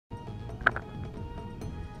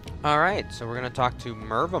Alright, so we're gonna talk to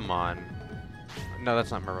Minervamon. No,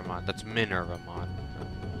 that's not Minervamon, that's Minervamon.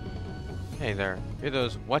 Hey there, you're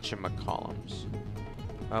those whatchamacallums.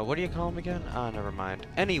 What do you call them again? Ah, never mind.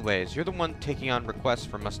 Anyways, you're the one taking on requests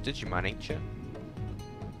from us Digimon, ain't you?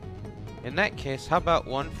 In that case, how about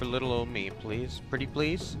one for little old me, please? Pretty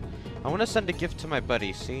please? I want to send a gift to my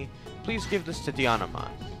buddy, see? Please give this to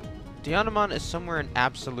Dianamon. Dianamon is somewhere in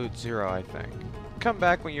Absolute Zero, I think. Come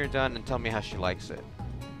back when you're done and tell me how she likes it.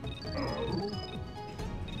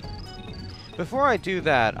 Before I do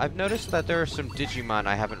that, I've noticed that there are some Digimon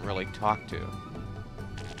I haven't really talked to.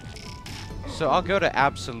 So I'll go to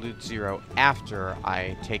Absolute Zero after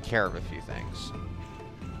I take care of a few things.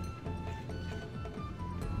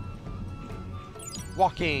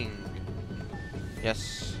 Walking!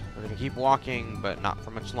 Yes, we're gonna keep walking, but not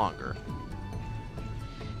for much longer.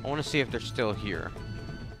 I want to see if they're still here.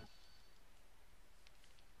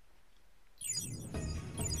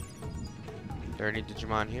 Are there any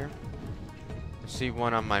Digimon here? I see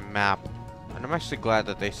one on my map, and I'm actually glad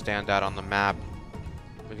that they stand out on the map,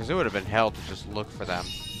 because it would have been hell to just look for them.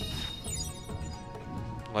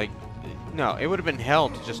 Like, no, it would have been hell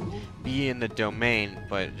to just be in the domain,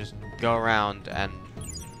 but just go around and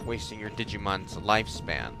wasting your Digimon's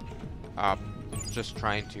lifespan, just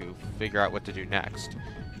trying to figure out what to do next.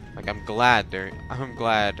 Like, I'm glad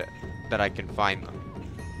that I can find them.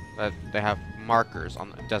 That they have markers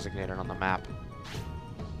designated on the map.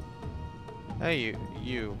 Hey,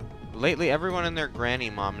 you. Lately, everyone and their granny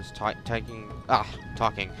mom is talking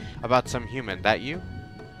about some human. That you?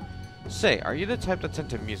 Say, are you the type that's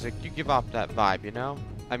into music? You give off that vibe, you know?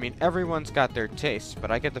 I mean, everyone's got their tastes,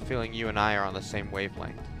 but I get the feeling you and I are on the same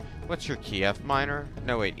wavelength. What's your key? F minor?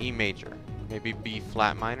 No, wait, E major. Maybe B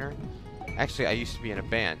flat minor? Actually, I used to be in a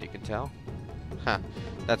band, you can tell? Huh.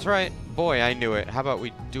 That's right. Boy, I knew it. How about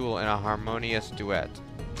we duel in a harmonious duet?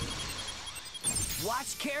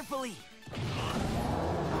 Watch carefully!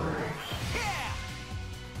 Yeah!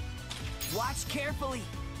 Watch carefully!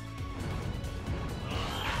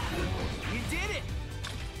 You did it!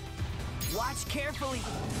 Watch carefully!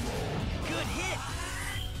 Good hit!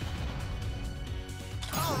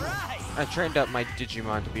 All right! I trained up my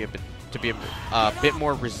Digimon to be a bit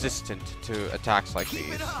more resistant to attacks like Keep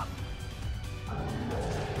these. it up.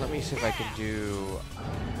 Let me see if I can do.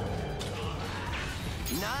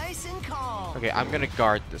 Nice and calm. Okay, I'm gonna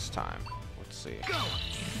guard this time. Let's see. Go!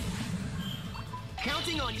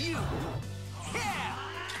 Counting on you! Yeah!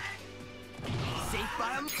 Safe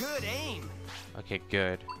bottom, good aim! Okay,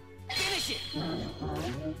 good. Finish it!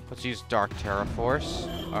 Let's use Dark Terra Force,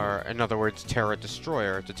 or in other words, Terra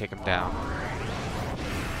Destroyer, to take him down.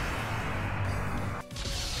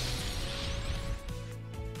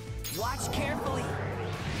 Watch carefully!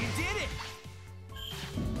 You did it!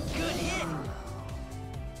 Good hit!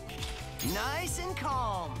 Nice and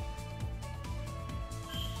calm!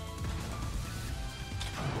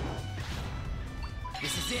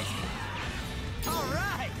 This is it!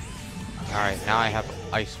 Alright! Alright, now I have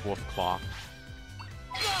Ice Wolf Claw.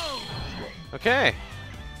 Go! Okay!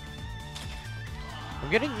 I'm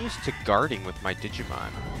getting used to guarding with my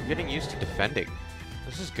Digimon. I'm getting used to defending.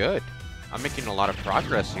 This is good. I'm making a lot of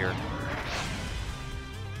progress here.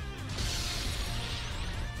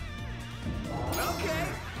 Okay!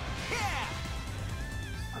 Yeah!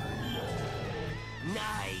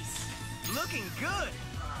 Nice! Looking good!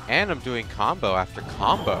 And I'm doing combo after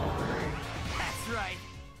combo. That's right!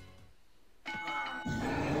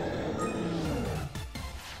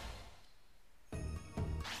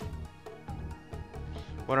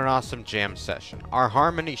 What an awesome jam session. Our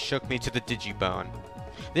harmony shook me to the digibone.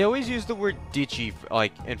 They always use the word digi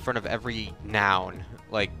like in front of every noun.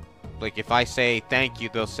 Like if I say thank you,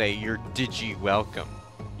 they'll say you're digi welcome.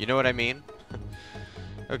 You know what I mean?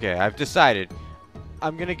 Okay, I've decided.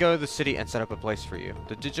 I'm gonna go to the city and set up a place for you.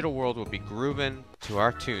 The digital world will be grooving to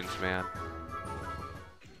our tunes, man.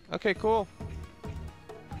 Okay, cool.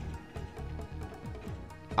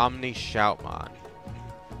 Omni Shoutmon.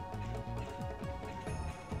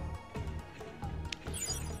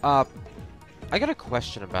 I got a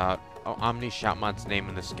question about Omni Shoutmon's name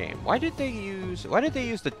in this game. Why did they use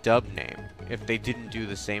the dub name if they didn't do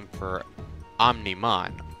the same for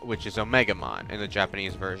Omnimon, which is Omegamon in the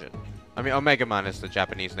Japanese version? I mean, Omegamon is the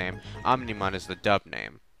Japanese name. Omnimon is the dub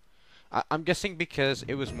name. I'm guessing because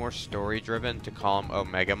it was more story-driven to call him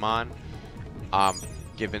Omegamon,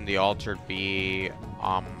 given the Altered B,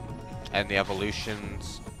 and the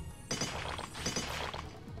evolutions.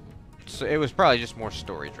 So it was probably just more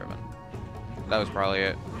story-driven. That was probably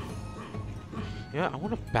it. Yeah, I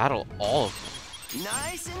want to battle all of them.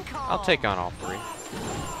 Nice and calm. I'll take on all three.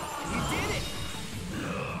 You did it!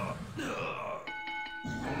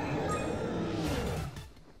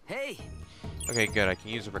 Okay, good. I can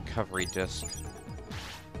use a recovery disc.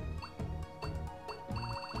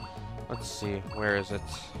 Let's see. Where is it?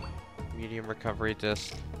 Medium recovery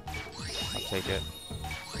disc. I'll take it.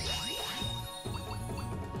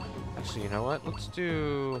 Actually, you know what? Let's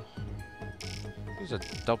do... use a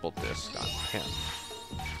double disc on him.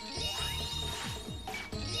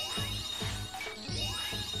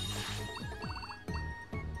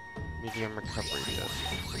 Medium recovery disc.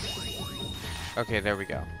 Okay, there we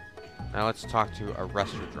go. Now let's talk to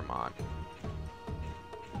IceDevimon.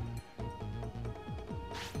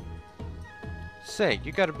 Say,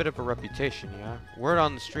 you got a bit of a reputation, yeah? Word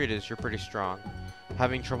on the street is you're pretty strong.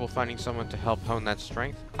 Having trouble finding someone to help hone that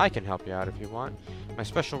strength? I can help you out if you want. My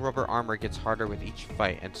special rubber armor gets harder with each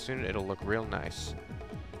fight, and soon it'll look real nice.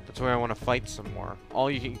 That's why I want to fight some more.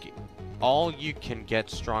 All you can get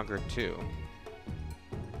stronger too.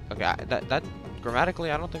 Okay, that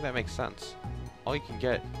grammatically, I don't think that makes sense. All you can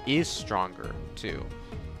get is stronger too.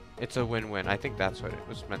 It's a win-win. I think that's what it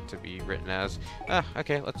was meant to be written as.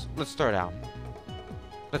 Okay, let's start out.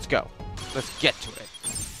 Let's go. Let's get to it.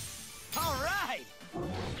 All right.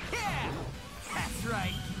 Yeah, that's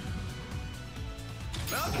right.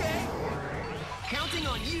 Okay. Counting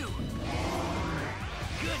on you.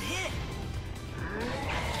 Good hit.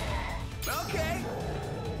 Okay.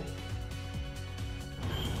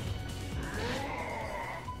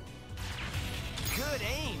 Good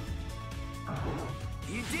aim.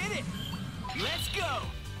 You did it. Let's go.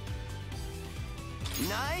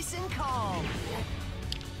 Nice and calm.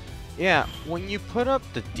 Yeah, when you put up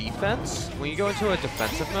the defense, when you go into a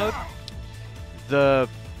defensive mode, the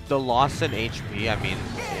loss in HP, I mean,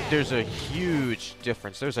 there's a huge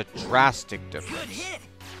difference. There's a drastic difference.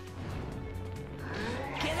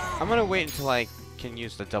 I'm gonna wait until I can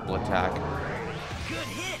use the double attack. Good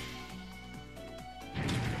hit.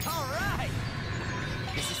 All right.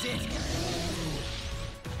 This is it.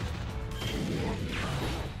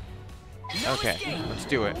 Okay, let's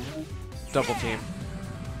do it. Double team.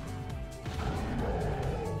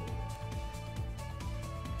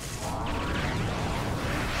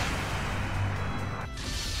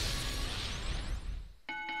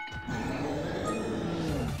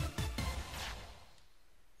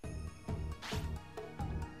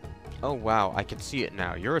 Oh wow, I can see it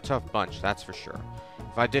now. You're a tough bunch, that's for sure.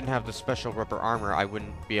 If I didn't have the special rubber armor, I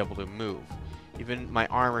wouldn't be able to move. Even my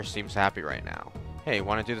armor seems happy right now. Hey,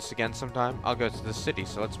 want to do this again sometime? I'll go to the city,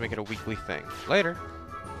 so let's make it a weekly thing. Later.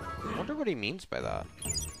 I wonder what he means by that.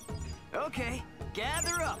 Okay,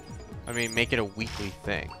 gather up. I mean, make it a weekly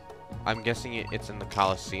thing. I'm guessing it's in the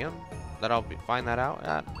Coliseum that I'll find that out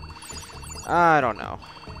at. I don't know.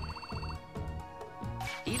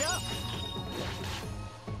 Eat up.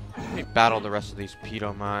 Let me battle the rest of these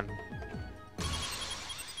Pedomon.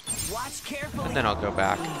 Watch carefully. And then I'll go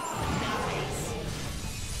back. Nice.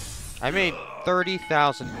 I made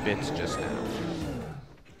 30,000 bits just now.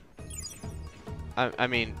 I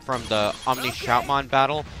mean, from the Omni Shoutmon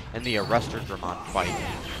battle and the IceDevimon fight.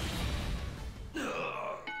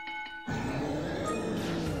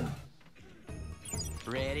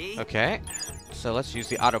 Ready? Okay, so let's use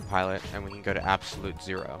the autopilot and we can go to absolute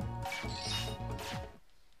 0.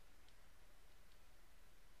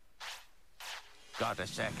 Got a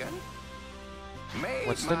second?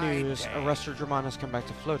 What's the news? IceDevimon has come back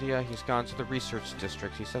to Floatia. He's gone to the research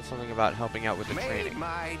district. He said something about helping out with the training.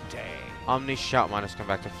 My day. Omni Shoutmon has come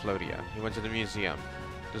back to Floatia. He went to the museum.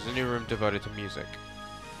 There's a new room devoted to music.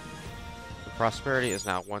 The prosperity is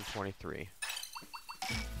now 123.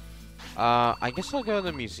 I guess I'll go to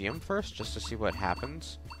the museum first, just to see what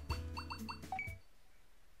happens.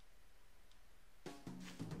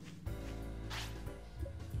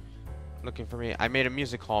 Looking for me. I made a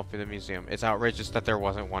music hall for the museum. It's outrageous that there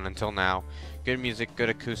wasn't one until now. Good music, good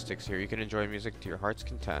acoustics here. You can enjoy music to your heart's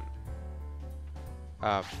content.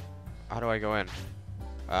 How do I go in?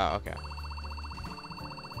 Okay.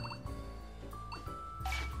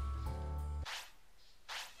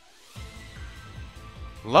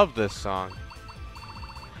 Love this song.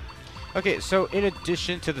 Okay, so in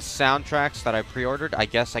addition to the soundtracks that I pre-ordered, I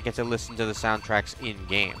guess I get to listen to the soundtracks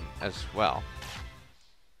in-game as well.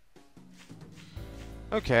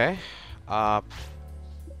 Okay.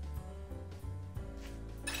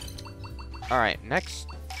 Alright, next,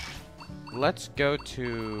 let's go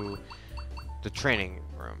to the training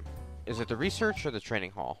room. Is it the research or the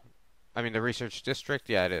training hall? I mean, the research district?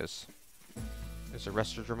 Yeah, it is. Is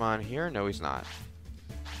IceDevimon here? No, he's not.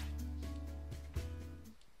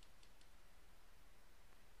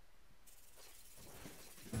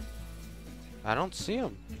 I don't see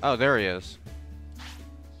him. Oh, there he is.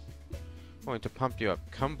 I'm going to pump you up.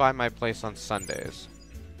 Come by my place on Sundays.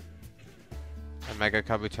 And Mega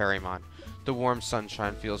Kabuterimon. The warm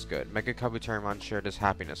sunshine feels good. Mega Kabuterimon shared his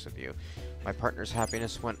happiness with you. My partner's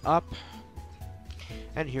happiness went up.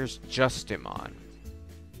 And here's Justimon.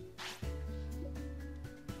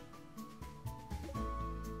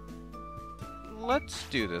 Let's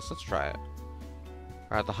do this. Let's try it.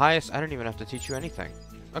 Alright, the highest. I don't even have to teach you anything.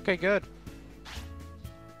 Okay, good.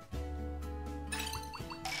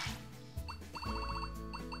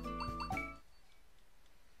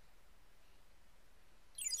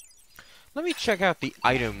 Let me check out the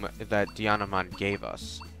item that Dianamon gave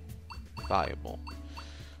us. Valuable.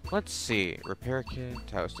 Let's see. Repair kit,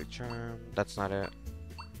 Taoistic charm. That's not it.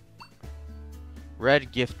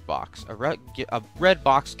 Red gift box. A red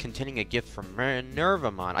box containing a gift from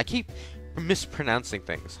Minervamon. I keep mispronouncing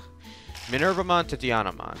things. Minervamon to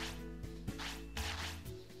Dianamon.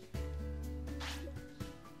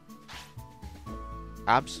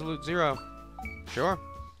 Absolute zero. Sure.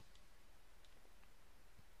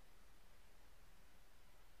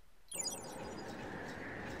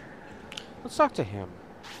 Let's talk to him.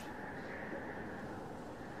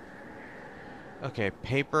 Okay,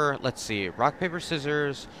 paper. Let's see. Rock, paper,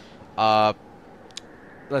 scissors. Let's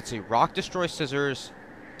see. Rock destroys scissors.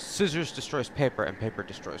 Scissors destroys paper, and paper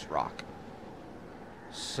destroys rock.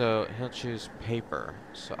 So he'll choose paper.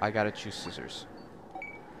 So I gotta choose scissors.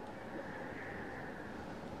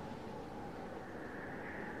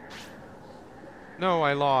 No,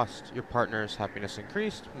 I lost. Your partner's happiness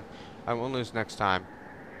increased. I won't lose next time.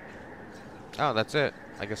 Oh, that's it.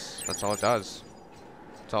 I guess that's all it does.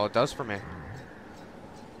 That's all it does for me.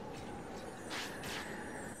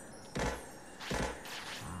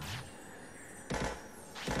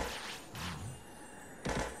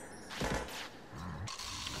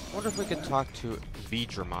 I wonder if we could talk to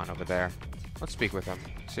Digimon over there. Let's speak with him.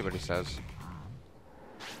 See what he says.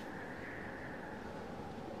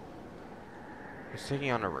 He's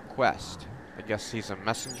taking on a request. I guess he's a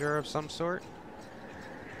messenger of some sort.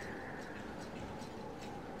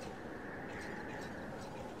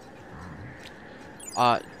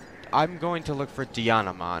 I'm going to look for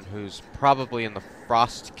Dianamon, who's probably in the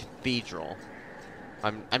Frost Cathedral.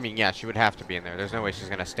 I mean, yeah, she would have to be in there. There's no way she's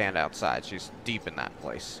gonna stand outside. She's deep in that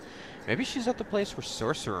place. Maybe she's at the place where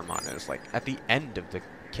Sorcerermon is, like, at the end of the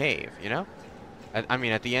cave, you know? I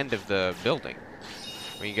mean, at the end of the building.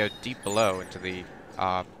 When you go deep below into the,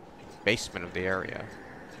 basement of the area.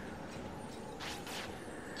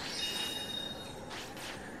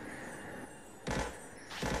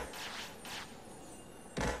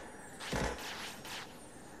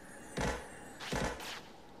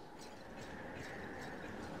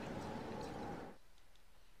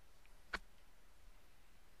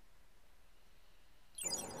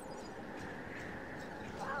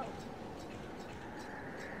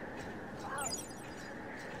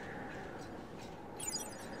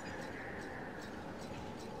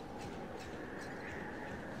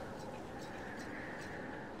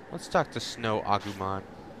 Let's talk to Snow Agumon.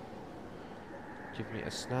 Give me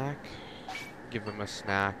a snack. Give him a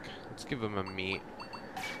snack. Let's give him a meat.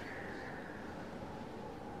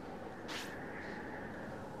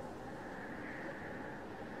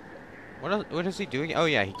 What is he doing? Oh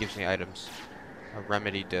yeah, he gives me items. A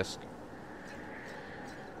remedy disc.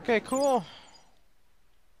 Okay, cool.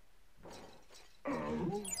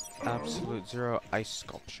 Absolute Zero Ice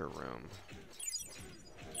Sculpture Room.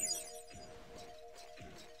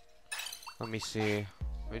 Let me see.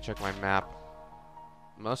 Let me check my map.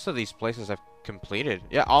 Most of these places I've completed.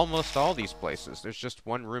 Yeah, almost all these places. There's just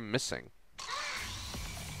one room missing.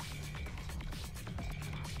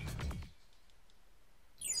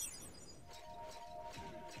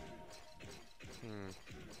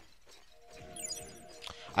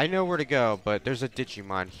 I know where to go, but there's a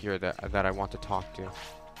Digimon here that I want to talk to.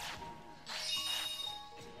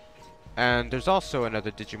 And there's also another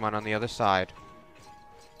Digimon on the other side.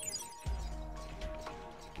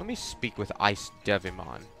 Let me speak with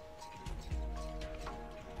IceDevimon.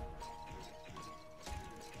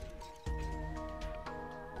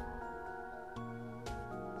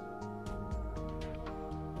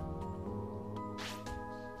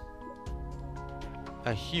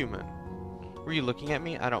 A human. Were you looking at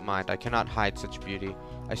me? I don't mind. I cannot hide such beauty.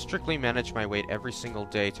 I strictly manage my weight every single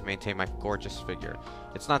day to maintain my gorgeous figure.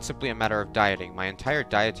 It's not simply a matter of dieting. My entire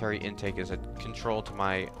dietary intake is a control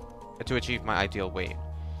to achieve my ideal weight.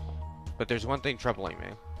 But there's one thing troubling me.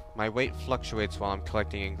 My weight fluctuates while I'm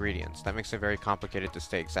collecting ingredients. That makes it very complicated to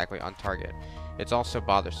stay exactly on target. It's also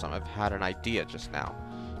bothersome. I've had an idea just now.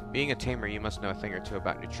 Being a tamer, you must know a thing or two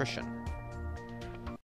about nutrition.